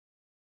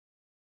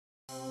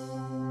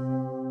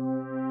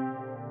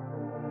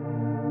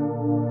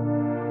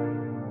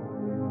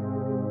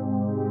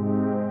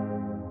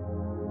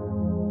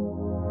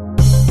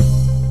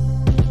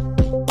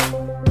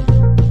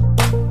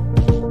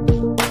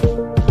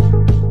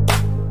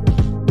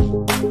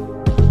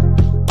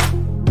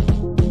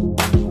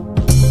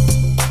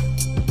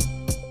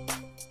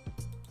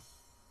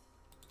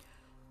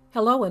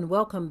Hello and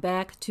welcome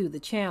back to the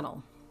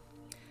channel.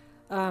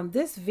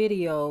 This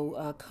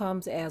video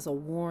comes as a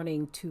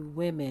warning to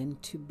women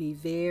to be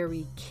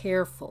very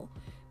careful.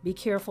 Be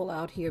careful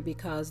out here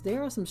because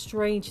there are some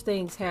strange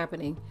things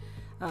happening,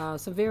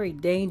 some very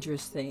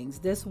dangerous things.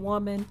 This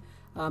woman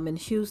in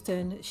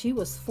Houston, she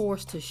was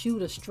forced to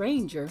shoot a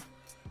stranger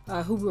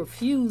who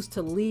refused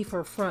to leave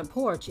her front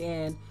porch,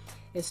 and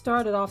it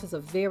started off as a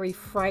very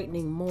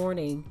frightening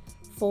morning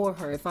for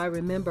her. If I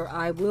remember,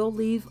 I will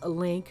leave a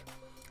link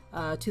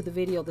to the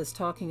video that's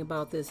talking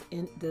about this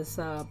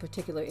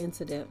particular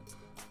incident.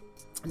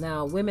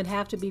 Now, women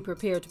have to be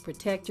prepared to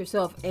protect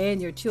yourself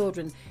and your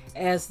children,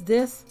 as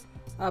this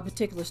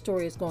particular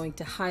story is going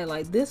to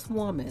highlight. This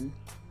woman,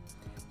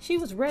 she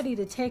was ready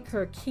to take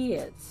her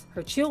kids,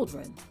 her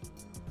children,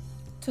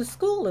 to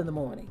school in the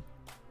morning.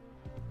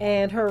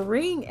 And her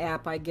Ring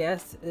app, I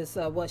guess, is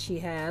what she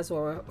has,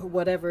 or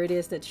whatever it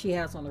is that she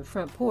has on her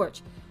front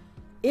porch.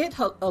 It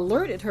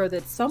alerted her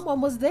that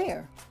someone was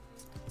there.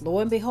 Lo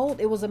and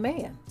behold, it was a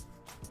man.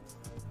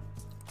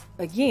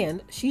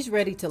 Again, she's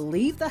ready to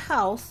leave the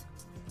house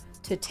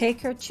to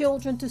take her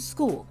children to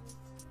school.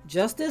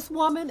 Just this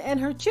woman and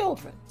her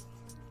children.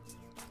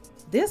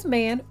 This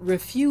man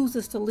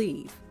refuses to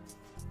leave.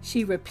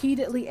 She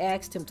repeatedly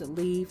asked him to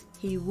leave.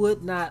 He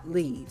would not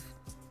leave.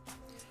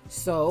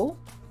 So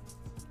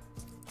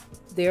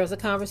there's a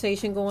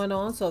conversation going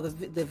on. So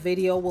the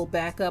video will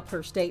back up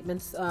her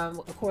statements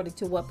according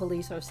to what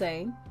police are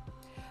saying.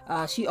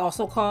 She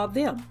also called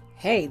them.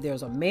 Hey,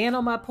 there's a man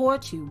on my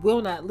porch. He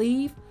will not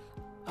leave.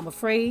 I'm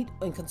afraid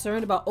and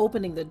concerned about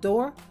opening the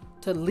door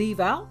to leave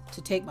out,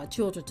 to take my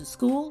children to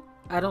school.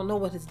 I don't know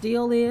what his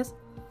deal is.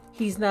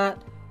 He's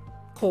not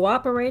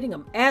cooperating.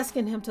 I'm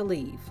asking him to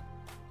leave.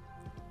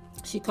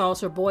 She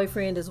calls her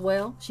boyfriend as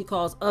well. She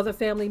calls other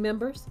family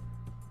members.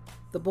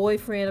 The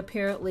boyfriend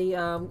apparently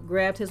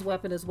grabbed his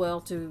weapon as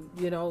well to,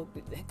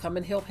 come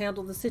and help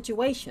handle the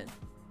situation.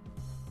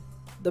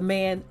 The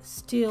man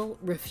still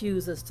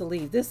refuses to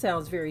leave. This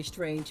sounds very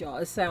strange, y'all.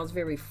 It sounds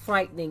very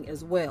frightening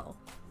as well.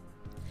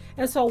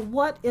 And so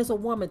what is a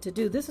woman to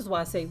do? This is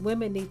why I say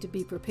women need to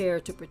be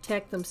prepared to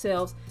protect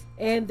themselves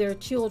and their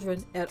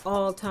children at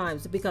all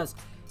times, because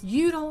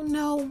you don't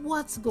know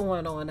what's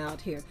going on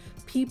out here.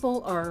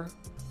 People are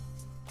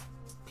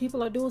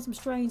doing some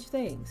strange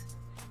things.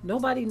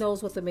 Nobody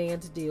knows what the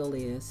man's deal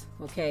is,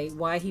 okay,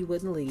 why he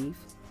wouldn't leave.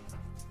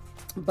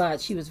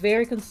 But she was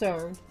very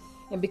concerned.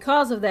 And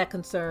because of that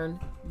concern,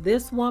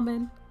 this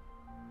woman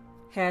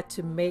had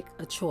to make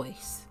a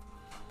choice.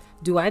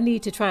 Do I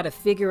need to try to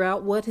figure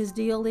out what his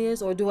deal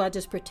is, or do I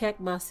just protect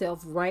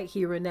myself right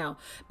here and now?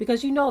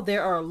 Because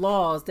there are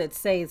laws that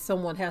say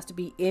someone has to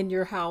be in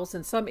your house.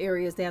 In some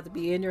areas, they have to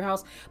be in your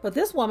house. But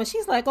this woman,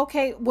 she's like,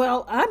 okay,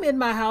 well, I'm in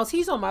my house.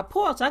 He's on my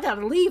porch. I got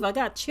to leave. I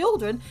got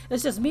children.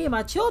 It's just me and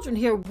my children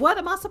here. What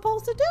am I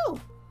supposed to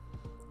do?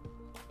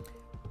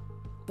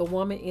 The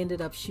woman ended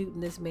up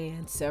shooting this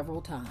man several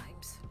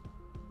times.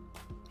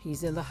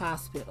 He's in the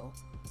hospital.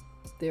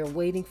 They're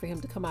waiting for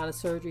him to come out of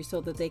surgery so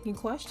that they can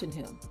question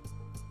him.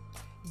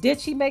 Did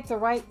she make the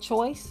right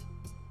choice?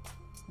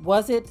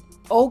 Was it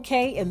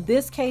okay in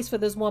this case for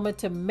this woman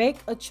to make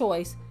a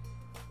choice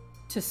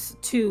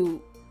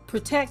to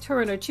protect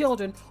her and her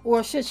children,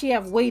 or should she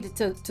have waited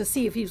to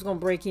see if he was going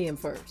to break in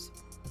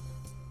first?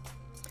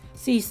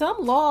 See, some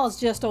laws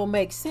just don't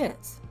make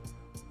sense.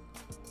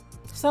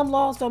 Some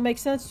laws don't make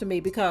sense to me,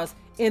 because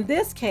in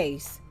this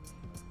case,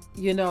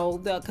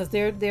 because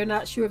they're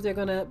not sure if they're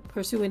going to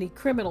pursue any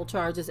criminal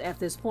charges at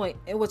this point,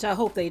 which I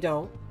hope they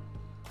don't.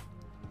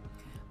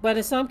 But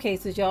in some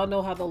cases, y'all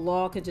know how the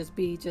law could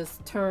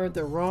just turned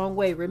the wrong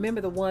way.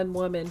 Remember the one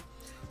woman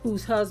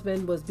whose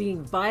husband was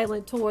being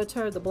violent towards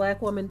her, the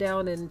black woman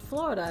down in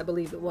Florida, I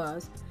believe it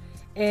was.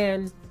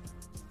 And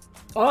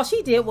all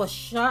she did was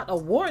shot a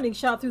warning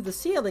shot through the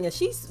ceiling, and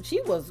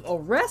she was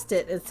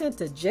arrested and sent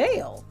to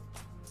jail.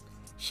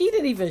 She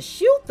didn't even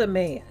shoot the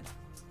man.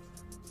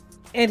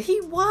 And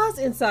he was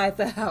inside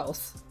the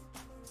house.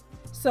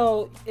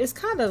 So it's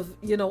kind of,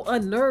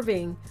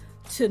 unnerving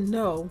to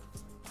know,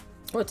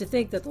 or to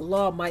think that the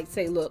law might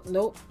say, look,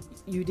 nope,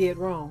 you did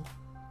wrong.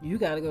 You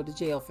got to go to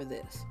jail for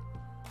this.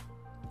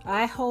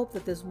 I hope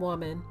that this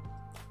woman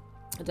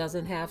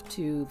doesn't have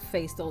to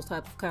face those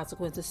type of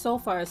consequences. So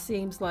far, it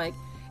seems like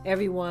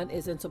everyone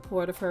is in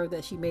support of her,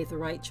 that she made the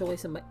right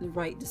choice and the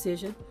right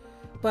decision.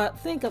 But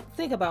think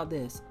about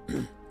this.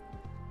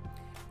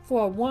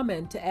 For a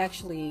woman to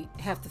actually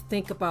have to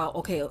think about,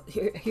 okay,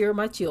 here are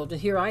my children,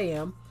 here I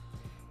am.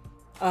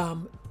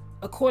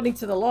 According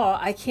to the law,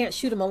 I can't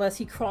shoot him unless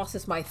he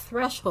crosses my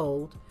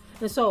threshold.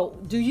 And so,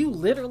 do you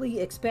literally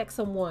expect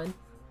someone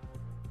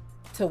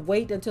to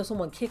wait until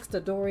someone kicks the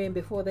door in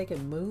before they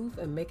can move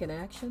and make an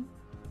action?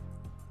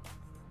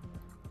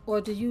 Or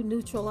do you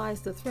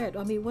neutralize the threat?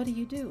 I mean, what do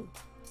you do?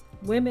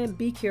 Women,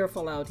 be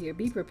careful out here.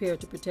 Be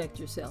prepared to protect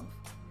yourself.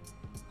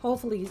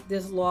 Hopefully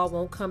this law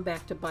won't come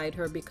back to bite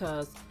her,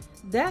 because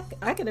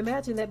I can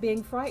imagine that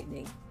being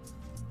frightening.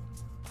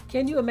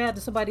 Can you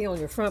imagine somebody on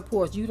your front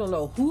porch? You don't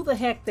know who the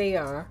heck they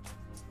are,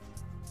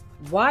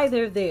 why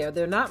they're there.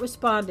 They're not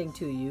responding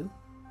to you.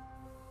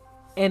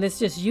 and it's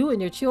just you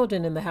and your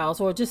children in the house,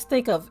 or just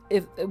think of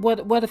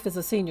what if it's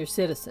a senior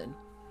citizen?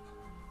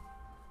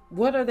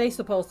 What are they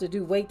supposed to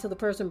do? Wait till the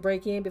person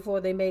break in before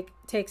they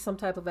take some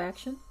type of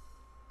action?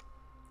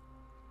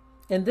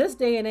 In this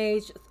day and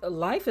age,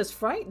 life is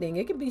frightening.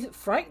 It can be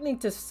frightening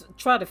to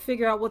try to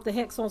figure out what the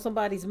heck's on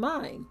somebody's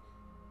mind.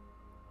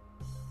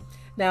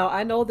 Now,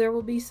 I know there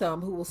will be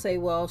some who will say,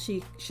 well,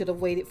 she should have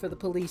waited for the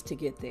police to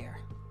get there.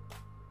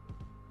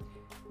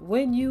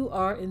 When you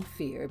are in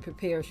fear, it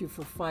prepares you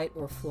for fight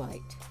or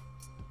flight.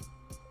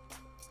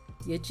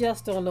 You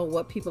just don't know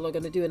what people are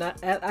going to do. And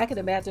I can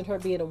imagine her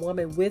being a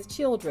woman with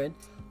children.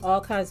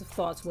 All kinds of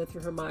thoughts went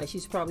through her mind.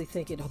 She's probably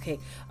thinking, okay,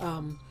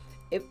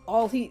 if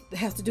all he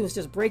has to do is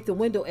just break the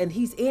window and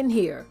he's in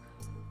here.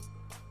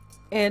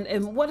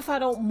 And what if I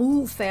don't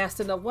move fast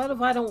enough? What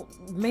if I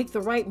don't make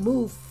the right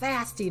move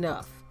fast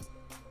enough?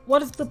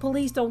 What if the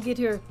police don't get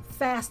here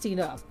fast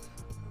enough?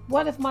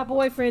 What if my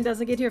boyfriend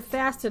doesn't get here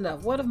fast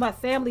enough? What if my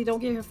family don't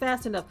get here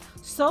fast enough?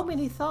 So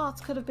many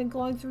thoughts could have been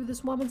going through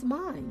this woman's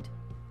mind.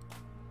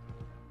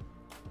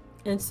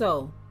 And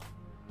so,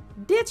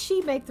 did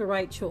she make the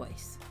right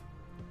choice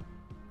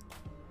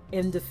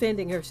in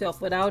defending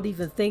herself without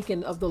even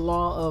thinking of the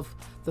law of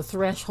the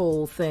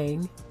threshold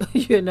thing?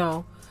 You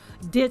know,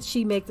 did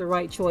she make the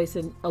right choice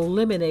in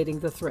eliminating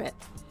the threat?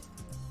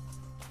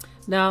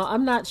 Now,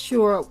 I'm not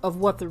sure of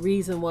what the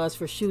reason was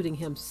for shooting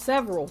him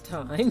several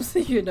times.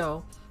 You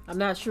know, I'm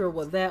not sure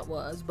what that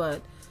was,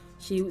 but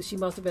she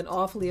must have been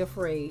awfully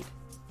afraid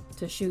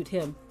to shoot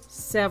him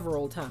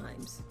several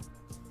times.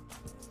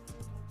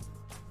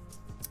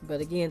 But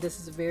again, this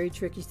is a very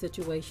tricky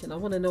situation. I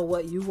want to know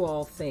what you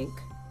all think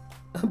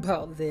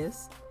about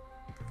this.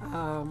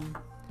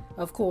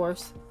 Of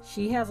course,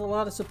 she has a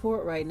lot of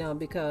support right now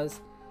because,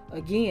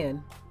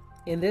 again,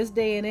 in this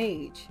day and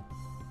age,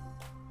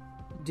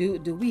 do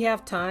we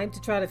have time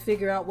to try to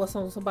figure out what's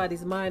on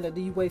somebody's mind, or do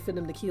you wait for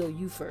them to kill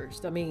you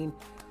first? I mean,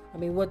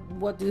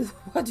 what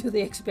do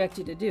they expect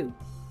you to do?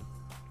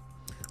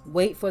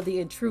 Wait for the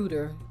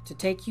intruder to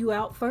take you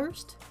out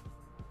first?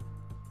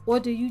 Or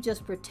do you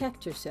just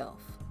protect yourself?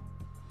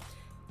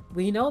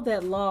 We know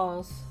that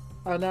laws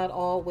are not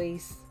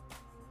always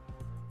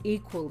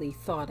equally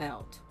thought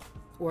out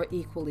or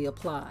equally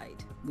applied.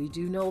 We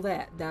do know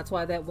that. That's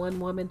why that one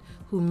woman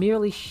who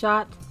merely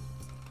shot,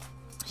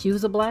 she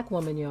was a black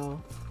woman,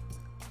 y'all,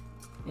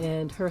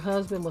 and her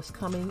husband was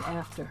coming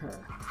after her.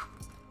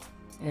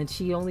 And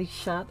she only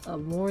shot a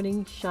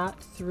warning shot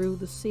through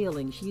the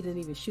ceiling. She didn't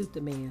even shoot the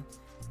man,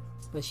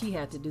 but she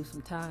had to do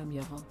some time,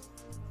 y'all.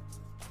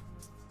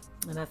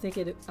 And I think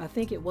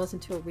it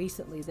wasn't until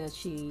recently that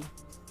she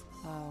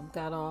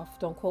got off.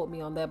 Don't quote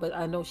me on that, but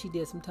I know she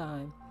did some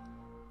time.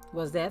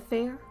 Was that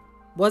fair?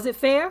 Was it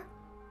fair?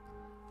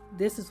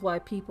 This is why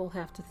people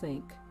have to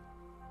think.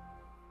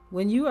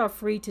 When you are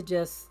free to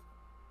just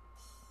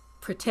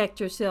protect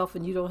yourself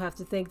and you don't have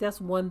to think, that's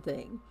one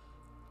thing.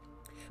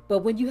 But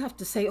when you have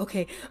to say,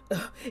 okay,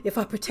 if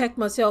I protect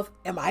myself,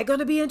 am I going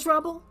to be in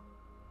trouble?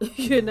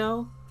 You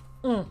know?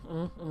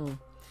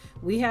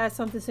 We had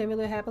something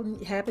similar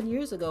happen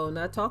years ago, and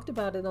I talked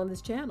about it on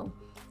this channel,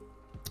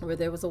 where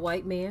there was a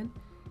white man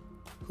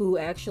who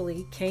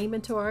actually came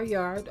into our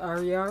yard.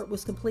 Our yard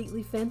was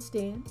completely fenced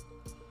in,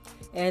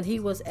 and he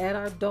was at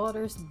our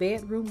daughter's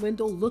bedroom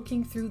window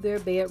looking through their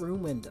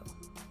bedroom window.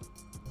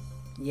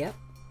 Yep,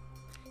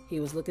 he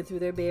was looking through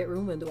their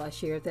bedroom window. I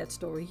shared that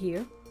story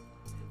here.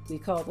 We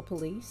called the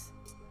police.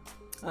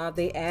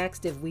 They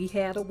asked if we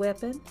had a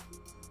weapon,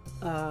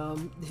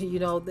 you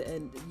know,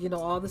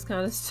 all this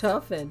kind of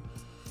stuff. And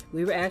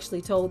we were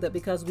actually told that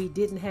because we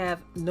didn't have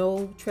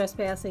no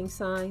trespassing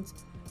signs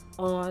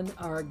on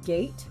our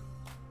gate,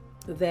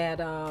 that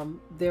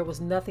there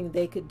was nothing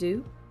they could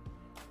do.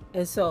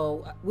 And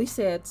so we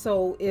said,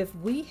 so if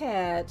we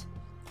had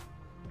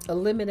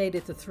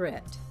eliminated the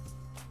threat,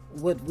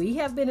 would we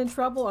have been in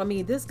trouble? I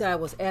mean, this guy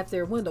was at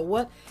their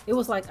window. It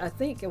was like, I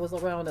think it was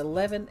around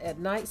 11 at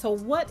night. So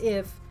what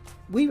if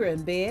we were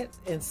in bed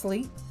and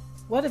sleep?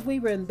 What if we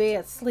were in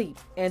bed, sleep,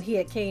 and he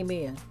had came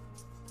in?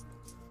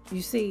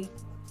 You see,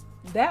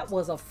 that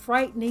was a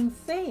frightening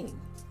thing,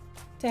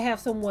 to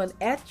have someone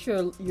at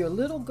your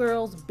little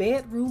girl's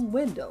bedroom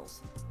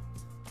windows.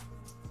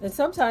 And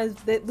sometimes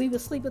that we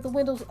would sleep with the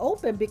windows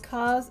open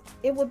because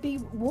it would be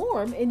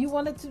warm and you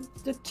wanted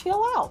to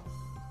chill out.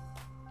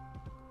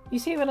 You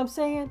see what I'm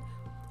saying?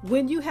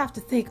 When you have to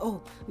think,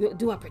 oh,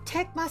 do I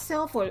protect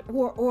myself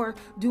or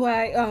do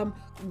I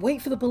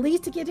wait for the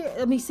police to get here?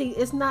 I mean, see,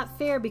 it's not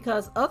fair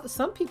because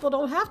some people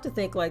don't have to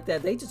think like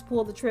that. They just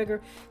pull the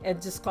trigger and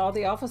just call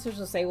the officers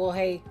and say, well,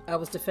 hey, I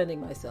was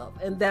defending myself.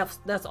 And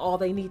that's all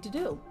they need to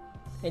do.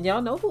 And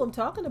y'all know who I'm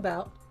talking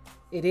about.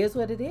 It is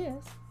what it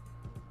is.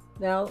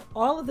 Now,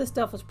 all of this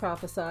stuff was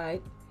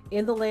prophesied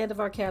in the land of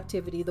our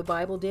captivity. The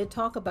Bible did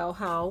talk about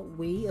how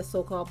we, as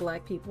so-called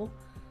black people,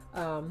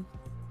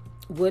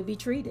 would be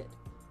treated.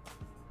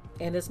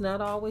 And it's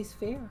not always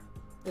fair.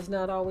 It's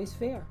not always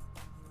fair.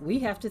 We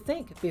have to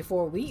think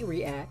before we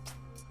react.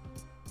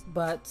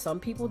 But some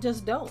people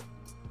just don't.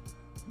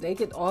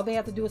 all they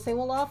have to do is say,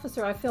 well,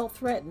 officer, I felt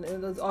threatened.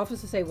 And the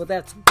officer say, well,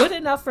 that's good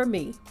enough for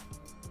me.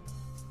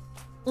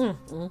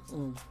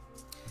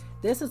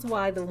 This is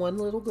why the one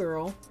little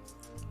girl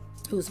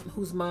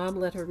whose mom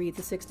let her read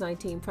the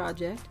 619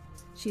 Project,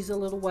 she's a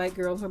little white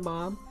girl, her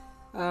mom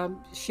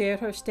shared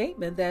her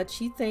statement that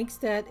she thinks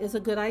that is a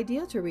good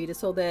idea to read it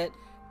so that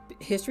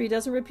history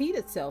doesn't repeat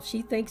itself.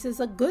 She thinks it's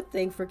a good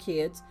thing for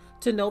kids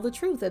to know the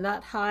truth and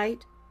not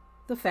hide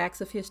the facts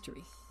of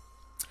history.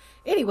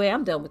 Anyway,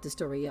 I'm done with the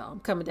story, y'all.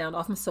 I'm coming down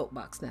off my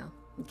soapbox now.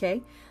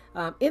 Okay.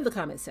 In the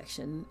comment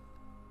section,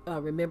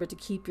 remember to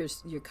keep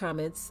your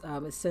comments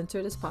as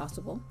centered as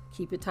possible.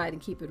 Keep it tight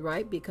and keep it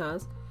right,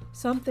 because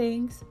some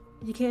things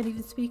you can't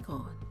even speak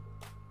on.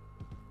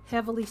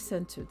 Heavily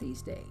censored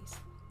these days.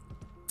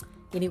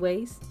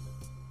 Anyways,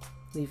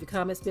 leave your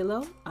comments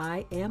below.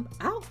 I am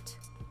out.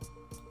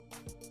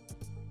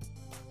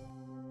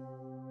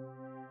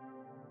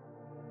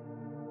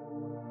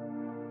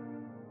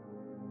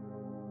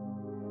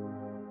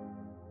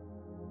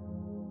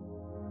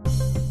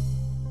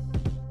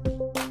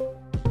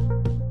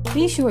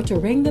 Be sure to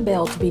ring the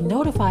bell to be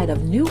notified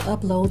of new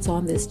uploads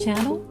on this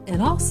channel,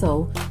 and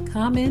also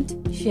comment,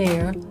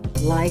 share,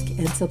 like,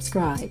 and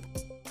subscribe.